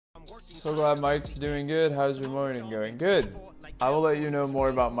So glad Mike's doing good. How's your morning going? Good. I will let you know more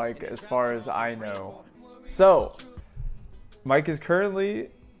about Mike as far as I know. So, Mike is currently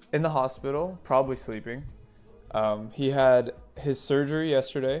in the hospital, probably sleeping. He had his surgery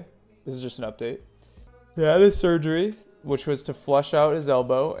yesterday. This is just an update. He had his surgery, which was to flush out his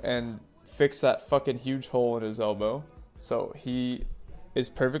elbow and fix that fucking huge hole in his elbow. So he is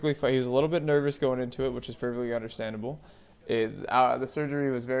perfectly fine. He was a little bit nervous going into it, which is perfectly understandable. The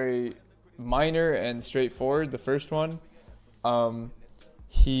surgery was very minor and straightforward, the first one.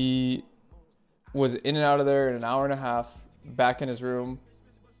 He was in and out of there in an hour and a half, back in his room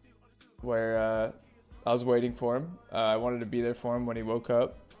where I was waiting for him. I wanted to be there for him when he woke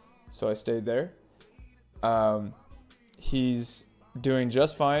up, so I stayed there. He's doing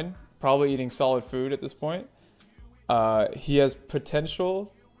just fine, probably eating solid food at this point. He has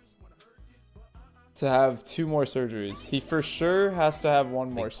potential to have 2 more surgeries. He for sure has to have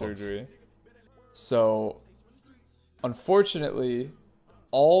 1 more surgery. So, unfortunately,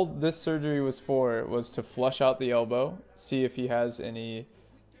 all this surgery was for was to flush out the elbow, see if he has any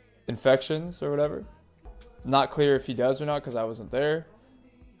infections or whatever. Not clear if he does or not because I wasn't there.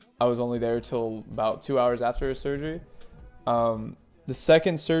 I was only there till about 2 hours after his surgery. The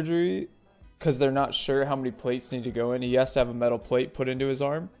second surgery, because they're not sure how many plates need to go in, he has to have a metal plate put into his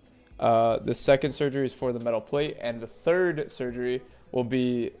arm. The second surgery is for the metal plate, and the third surgery will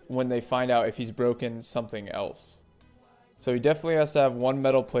be when they find out if he's broken something else. So he definitely has to have 1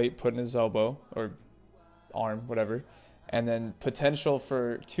 metal plate put in his elbow or arm, whatever, and then potential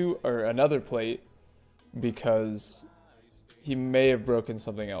for 2 or another plate because he may have broken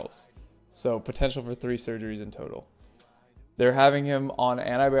something else. So potential for 3 surgeries in total. They're having him on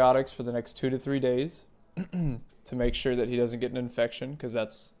antibiotics for the next 2 to 3 days to make sure that he doesn't get an infection, because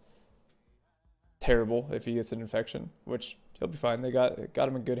that's terrible if he gets an infection, which he'll be fine. They got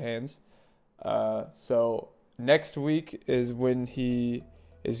him in good hands. So next week is when he's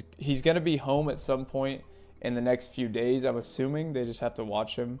going to be home at some point in the next few days. I'm assuming they just have to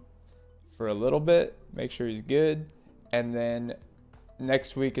watch him for a little bit, make sure he's good. And then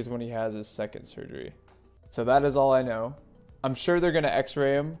next week is when he has his second surgery. So that is all I know. I'm sure they're going to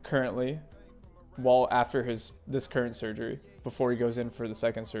x-ray him currently after this current surgery before he goes in for the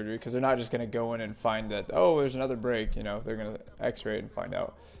second surgery, because they're not just going to go in and find that, oh, there's another break, you know. They're going to x-ray it and find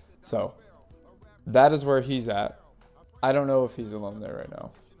out. So that is where he's at. I don't know if he's alone there right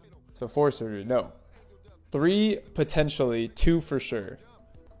now. So 4 surgeries, no. 3 potentially, 2 for sure.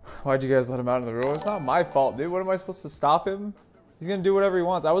 Why'd you guys let him out in the road? It's not my fault, dude. What am I supposed to stop him? He's going to do whatever he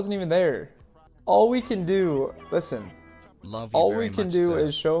wants. I wasn't even there. All we can do, listen. Love you all very we can much, do sir.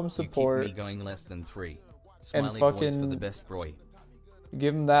 is show him support. You keep me going less than 3. And Smiley fucking boys for the best, Roy.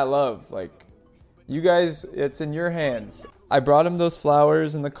 Give him that love. Like, you guys, it's in your hands. I brought him those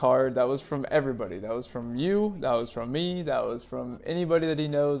flowers and the card. That was from everybody. That was from you. That was from me. That was from anybody that he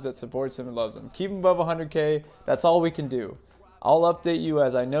knows that supports him and loves him. Keep him above 100K. That's all we can do. I'll update you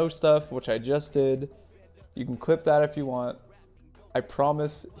as I know stuff, which I just did. You can clip that if you want. I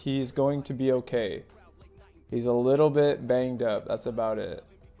promise he's going to be okay. He's a little bit banged up. That's about it.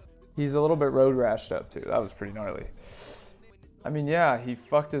 He's a little bit road rashed up too. That was pretty gnarly. I mean, yeah, he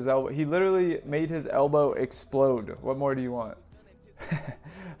fucked his elbow. He literally made his elbow explode. What more do you want?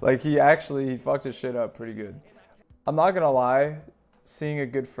 Like, he fucked his shit up pretty good. I'm not gonna lie, seeing a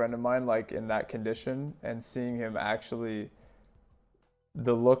good friend of mine like in that condition and seeing him actually,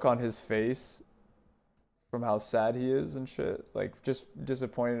 the look on his face from how sad he is and shit, like just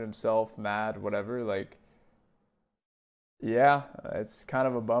disappointed in himself, mad, whatever, like, yeah, it's kind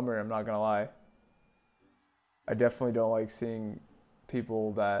of a bummer, I'm not gonna lie. I definitely don't like seeing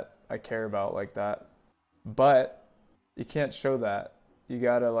people that I care about like that. But you can't show that. You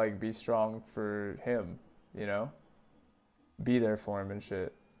gotta like be strong for him, you know? Be there for him and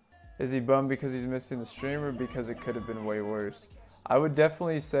shit. Is he bummed because he's missing the stream or because it could have been way worse? I would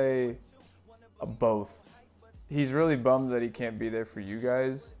definitely say both. He's really bummed that he can't be there for you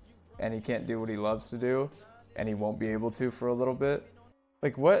guys and he can't do what he loves to do. And he won't be able to for a little bit.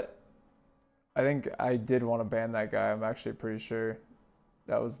 Like, what? I think I did want to ban that guy. I'm actually pretty sure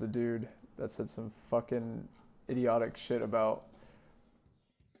that was the dude that said some fucking idiotic shit about,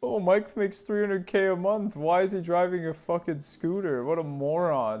 oh, Mike makes 300K a month. Why is he driving a fucking scooter? What a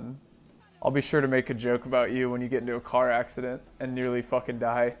moron. I'll be sure to make a joke about you when you get into a car accident and nearly fucking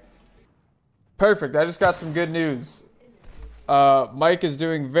die. Perfect. I just got some good news. Mike is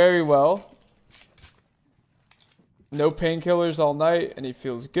doing very well. No painkillers all night, and he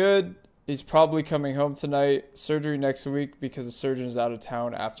feels good. He's probably coming home tonight. Surgery next week because the surgeon is out of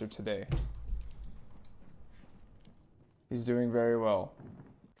town after today. He's doing very well.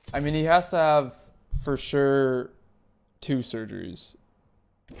 I mean, he has to have for sure 2 surgeries,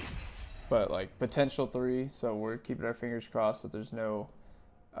 but like potential 3. So we're keeping our fingers crossed that there's no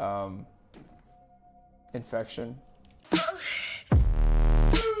infection.